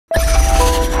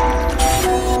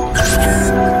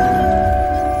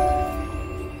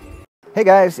Hey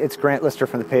guys, it's Grant Lister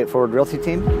from the Pay It Forward Realty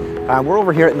team. We're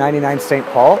over here at 99 St.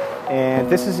 Paul, and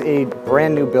this is a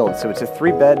brand new build. So it's a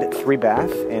 3-bed,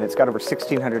 3-bath, and it's got over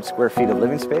 1,600 square feet of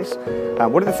living space.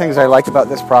 One of the things I like about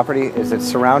this property is it's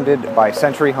surrounded by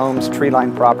Century Homes,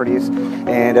 tree-lined properties,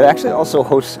 and it actually also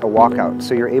hosts a walkout.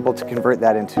 So you're able to convert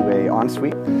that into a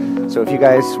ensuite. So if you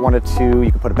guys wanted to,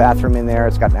 you can put a bathroom in there.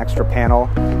 It's got an extra panel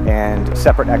and a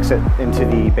separate exit into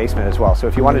the basement as well. So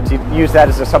if you wanted to use that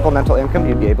as a supplemental income,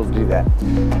 you'd be able to do that.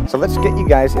 So let's get you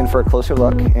guys in for a closer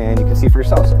look and you can see for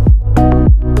yourselves.